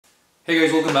Hey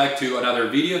guys, welcome back to another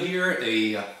video here,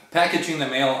 a package in the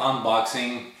mail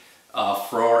unboxing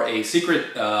for a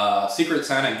Secret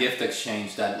Santa gift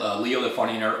exchange that Leo the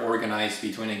Funny Nerd organized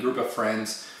between a group of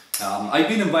friends. I've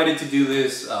been invited to do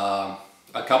this a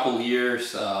couple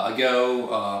years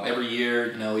ago. Every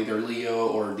year, you know, either Leo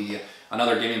or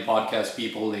another gaming podcast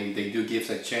people, they do gift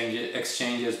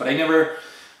exchanges, but I never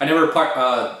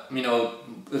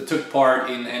took part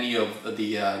in any of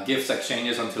the gifts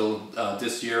exchanges until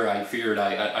this year. I figured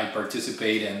I'd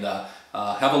participate and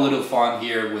have a little fun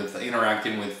here with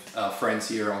interacting with friends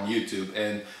here on YouTube.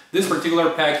 And this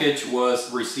particular package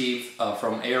was received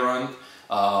from Aronn,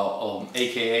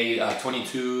 aka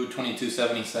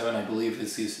 2277, I believe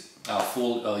is his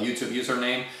full YouTube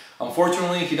username.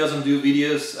 Unfortunately, he doesn't do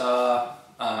videos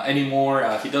anymore.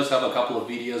 He does have a couple of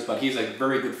videos, but he's a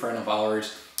very good friend of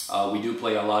ours. We do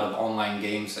play a lot of online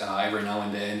games every now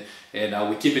and then, and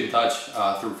we keep in touch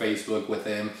through Facebook with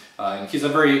him. And he's a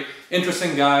very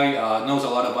interesting guy, knows a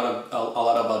lot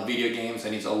about video games,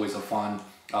 and he's always a fun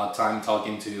time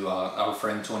talking to our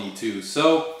friend 22.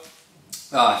 So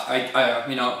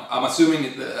I'm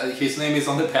assuming his name is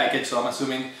on the package, so I'm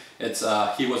assuming it's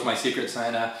he was my Secret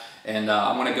Santa, and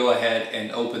I'm gonna go ahead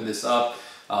and open this up.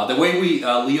 The way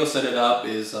Leo set it up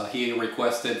is he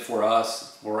requested for us,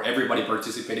 or everybody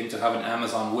participating, to have an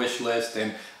Amazon wish list,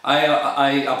 and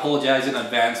I apologize in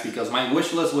advance because my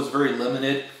wish list was very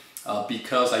limited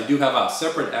because I do have a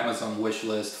separate Amazon wish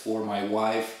list for my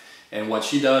wife, and what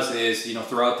she does is, you know,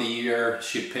 throughout the year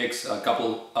she picks a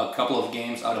couple of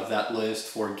games out of that list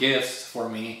for gifts for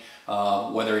me,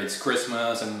 whether it's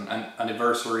Christmas and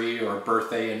anniversary or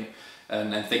birthday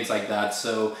and things like that.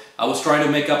 So I was trying to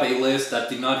make up a list that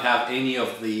did not have any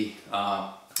of the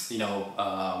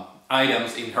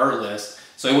items in her list,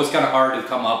 so it was kind of hard to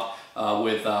come up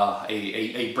with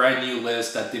a brand new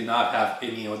list that did not have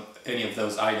any of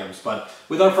those items. But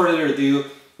without further ado,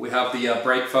 we have the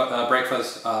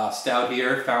breakfast stout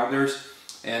here, Founders,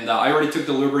 and I already took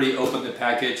the liberty, opened the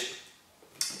package,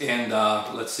 and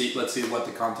let's see what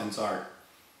the contents are.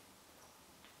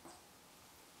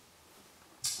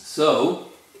 So,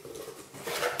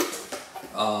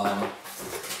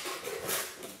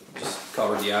 just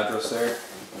cover the address there.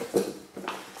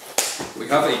 We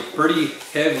have a pretty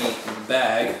heavy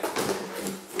bag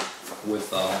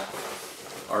with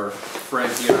our friend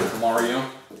here, Mario.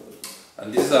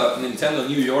 And this is a Nintendo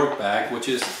New York bag, which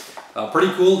is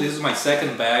pretty cool. This is my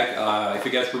second bag. If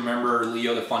you guys remember,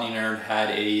 Leo the Funny Nerd had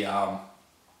a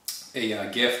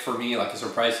gift for me, like a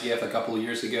surprise gift a couple of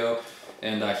years ago.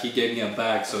 And he gave me a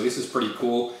bag, so this is pretty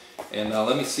cool. And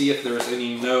let me see if there's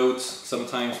any notes.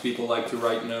 Sometimes people like to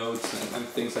write notes and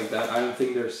things like that. I don't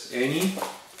think there's any.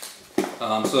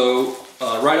 So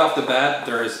right off the bat,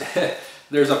 there's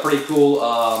a pretty cool,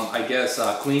 I guess,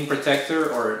 clean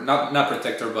protector, or not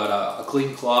protector, but a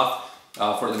clean cloth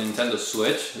for the Nintendo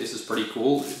Switch. This is pretty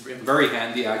cool, very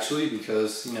handy actually,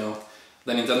 because, you know,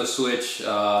 the Nintendo Switch,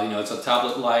 it's a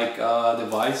tablet-like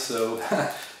device. So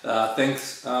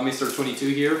thanks, Mr. 22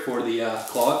 here, for the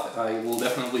cloth. I will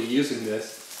definitely be using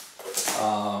this.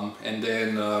 And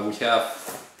then we have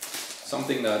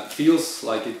something that feels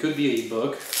like it could be a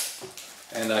book.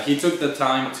 And he took the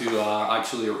time to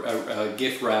actually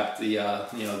gift wrap the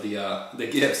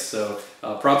gifts. So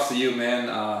props to you, man.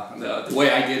 The way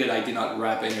I did it, I did not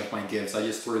wrap any of my gifts. I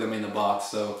just threw them in the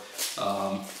box. So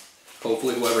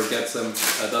hopefully whoever gets them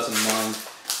doesn't mind.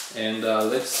 And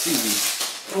let's see.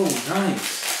 Oh,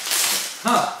 nice.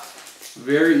 Huh.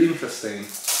 Very interesting.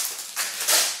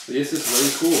 This is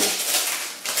really cool.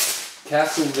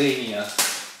 Castlevania.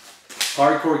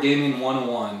 Hardcore Gaming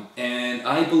 101. And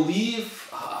I believe,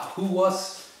 I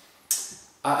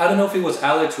don't know if it was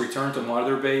Alex Return to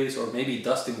Mother Base or maybe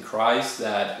Dustin Christ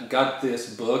that got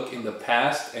this book in the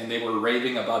past, and they were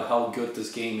raving about how good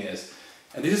this game is.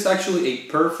 And this is actually a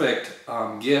perfect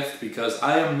gift, because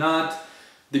I am not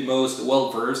the most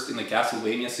well-versed in the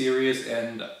Castlevania series,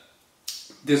 and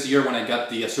this year when I got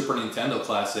the Super Nintendo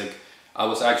Classic, I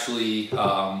was actually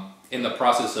in the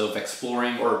process of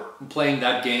exploring or playing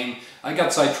that game. I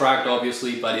got sidetracked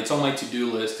obviously, but it's on my to-do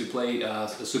list to play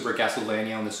the Super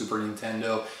Castlevania on the Super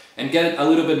Nintendo and get a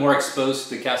little bit more exposed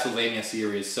to the Castlevania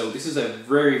series. So this is a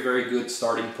very, very good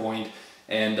starting point,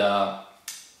 and I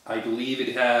believe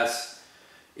it has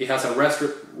a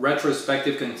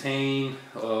retrospective containing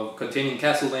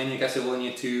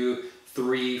Castlevania 2,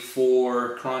 3,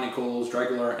 4, Chronicles,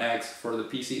 Dracula X for the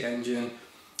PC Engine.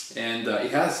 And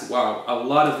it has, wow, a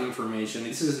lot of information.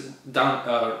 This is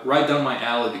right down my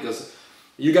alley, because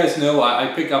you guys know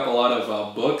I pick up a lot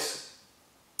of books,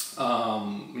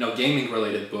 gaming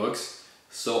related books.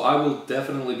 So I will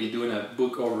definitely be doing a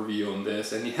book overview on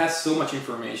this, and it has so much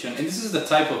information, and this is the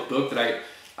type of book that I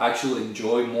actually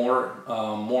enjoy more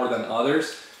than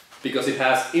others, because it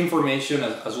has information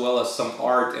as well as some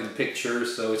art and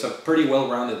pictures, so it's a pretty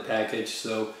well-rounded package.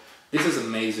 So this is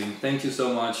amazing. Thank you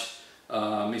so much,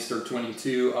 Mr.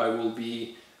 22. I will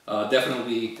be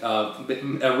definitely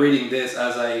reading this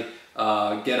as I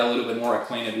get a little bit more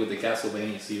acquainted with the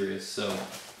Castlevania series. So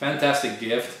fantastic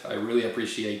gift. I really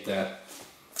appreciate that.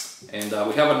 And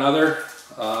we have another,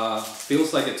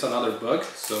 feels like it's another book,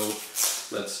 so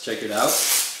let's check it out.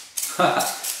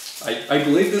 I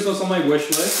believe this was on my wish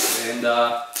list, and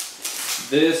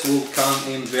this will come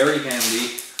in very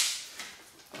handy.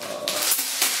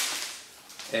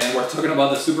 And we're talking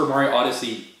about the Super Mario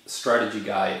Odyssey strategy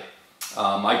guide.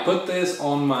 I put this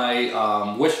on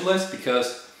my wish list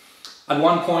because at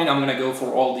one point I'm gonna go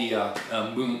for all the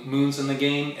moons in the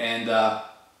game, and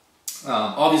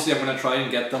obviously I'm gonna try and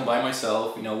get them by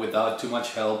myself, you know, without too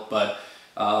much help. But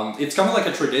it's kind of like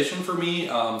a tradition for me.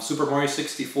 Super Mario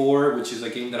 64, which is a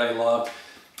game that I love.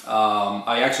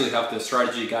 I actually have the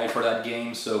strategy guide for that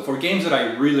game. So for games that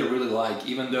I really like,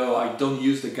 even though I don't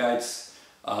use the guides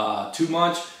too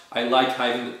much, I like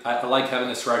having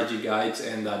the strategy guides,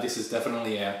 and this is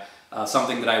definitely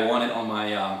something that I wanted on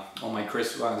my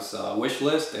Christmas wish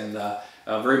list, and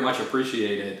very much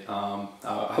appreciated.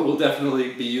 I will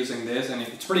definitely be using this, and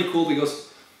it's pretty cool because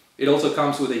it also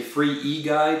comes with a free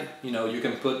e-guide. You know, you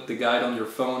can put the guide on your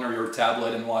phone or your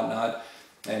tablet and whatnot,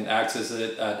 and access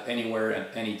it at anywhere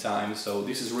at any time. So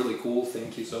this is really cool.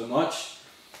 Thank you so much.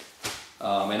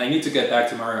 And I need to get back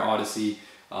to Mario Odyssey.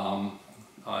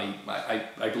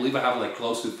 I believe I have like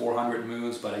close to 400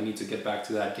 moons, but I need to get back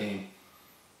to that game.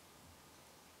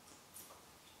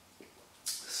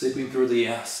 Sipping through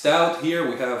the stout here,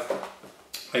 we have,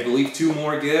 I believe, 2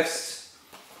 more gifts.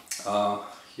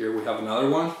 Here we have another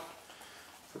one,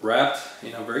 wrapped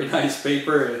in a very nice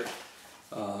paper.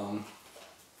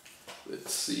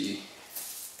 Let's see.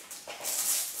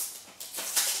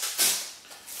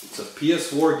 It's a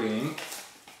PS4 game.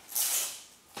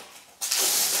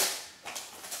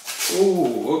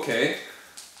 Oh, okay.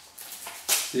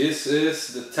 This is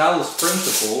the Talos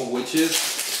Principle, which is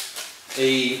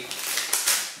a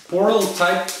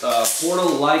portal-like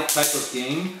type of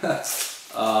game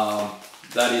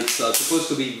that it's supposed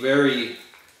to be very.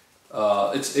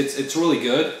 It's really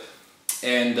good,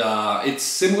 and it's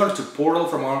similar to Portal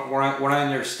from what I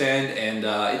understand, and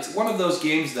it's one of those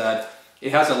games that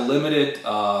it has a limited.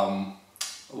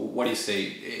 What do you say?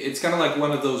 It's kind of like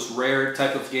one of those rare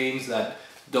type of games that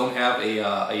don't have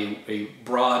a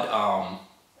broad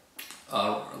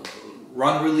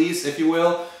run release, if you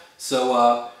will.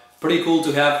 So pretty cool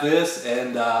to have this,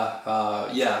 and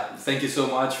yeah, thank you so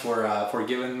much for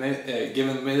giving me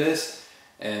this,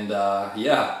 and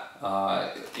yeah,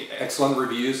 excellent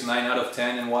reviews, 9 out of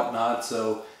 10 and whatnot.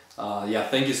 So yeah,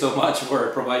 thank you so much for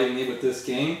providing me with this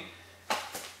game.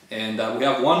 And we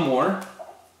have one more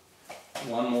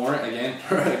again,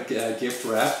 gift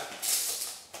wrap.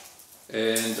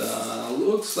 And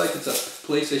looks like it's a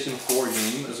PlayStation 4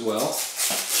 game as well.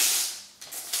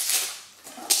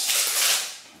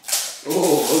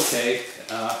 Oh, okay.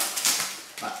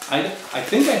 I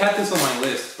think I had this on my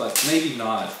list, but maybe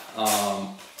not.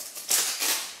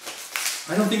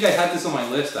 I don't think I had this on my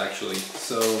list actually.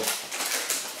 So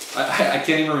I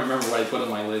can't even remember what I put on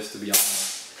my list, to be honest.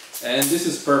 And this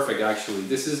is perfect actually.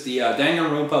 This is the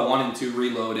Danganronpa 1 and 2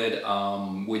 Reloaded,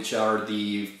 which are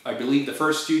I believe the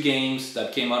first 2 games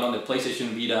that came out on the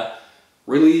PlayStation Vita,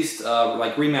 released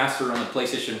like remastered on the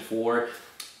PlayStation 4.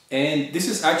 And this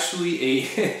is actually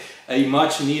a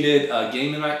much needed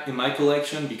game in my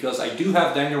collection, because I do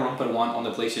have Danganronpa 1 on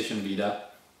the PlayStation Vita,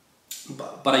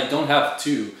 but I don't have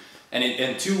 2.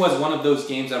 And 2 was one of those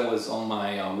games that was on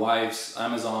my wife's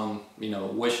Amazon,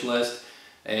 wish list.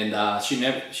 And she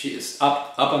is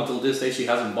up until this day, she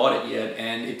hasn't bought it yet,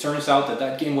 and it turns out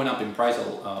that game went up in price,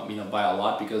 by a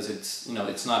lot, because it's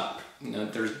it's not,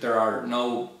 there are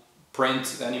no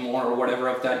prints anymore or whatever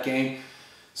of that game.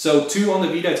 So 2 on the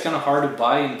Vita, it's kind of hard to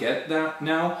buy and get that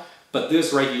now, but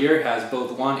this right here has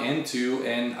both 1 and 2,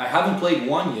 and I haven't played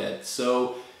 1 yet.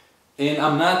 So, and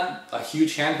I'm not a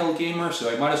huge handheld gamer, so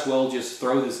I might as well just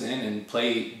throw this in and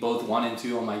play both 1 and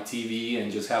 2 on my TV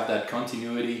and just have that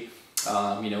continuity.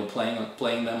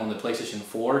 Playing them on the PlayStation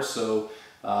 4. So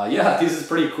yeah, this is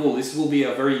pretty cool. This will be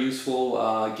a very useful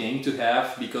game to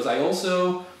have, because I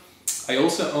also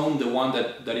own the one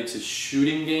that it's a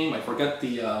shooting game. I forgot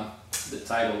the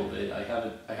title of it. I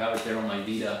have it there on my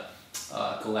Vita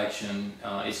collection.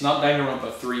 It's not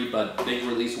Danganronpa 3, but they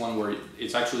released one where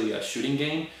it's actually a shooting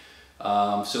game.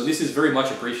 So this is very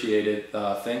much appreciated.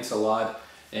 Thanks a lot.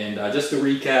 And just to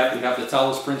recap, we have the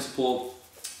Talos Principle,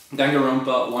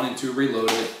 Danganronpa 1 and 2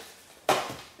 Reloaded,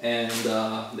 and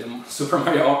the Super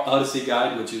Mario Odyssey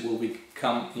guide, which will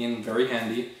come in very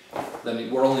handy. The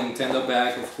World Nintendo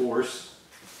bag, of course.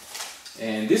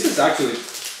 And this is actually,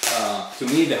 to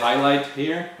me, the highlight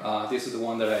here. This is the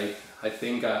one that I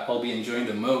think I'll be enjoying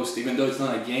the most. Even though it's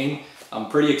not a game, I'm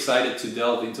pretty excited to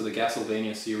delve into the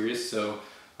Castlevania series. So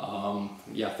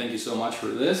yeah, thank you so much for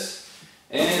this.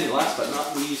 And last but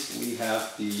not least, we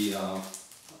have the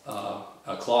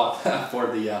a cloth for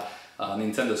the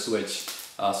Nintendo Switch.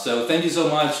 So thank you so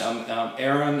much. I'm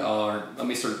Aronn, or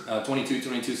Mr.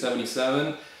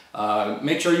 222277.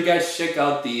 Make sure you guys check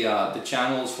out the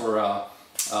channels for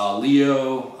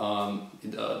Leo,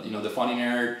 you know, the Funny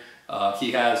Nerd.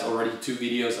 He has already 2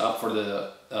 videos up for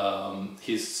the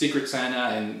his Secret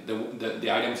Santa and the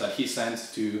items that he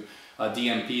sends to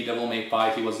DMP, Devil May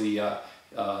 5. He was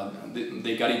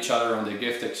they got each other on the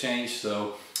gift exchange.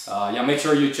 So yeah, make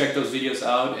sure you check those videos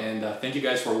out, and thank you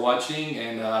guys for watching.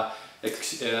 And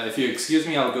if you excuse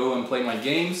me, I'll go and play my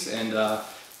games. And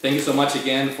thank you so much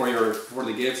again for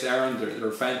the gifts, Aronn.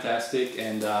 They're fantastic,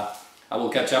 and I will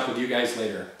catch up with you guys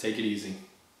later. Take it easy.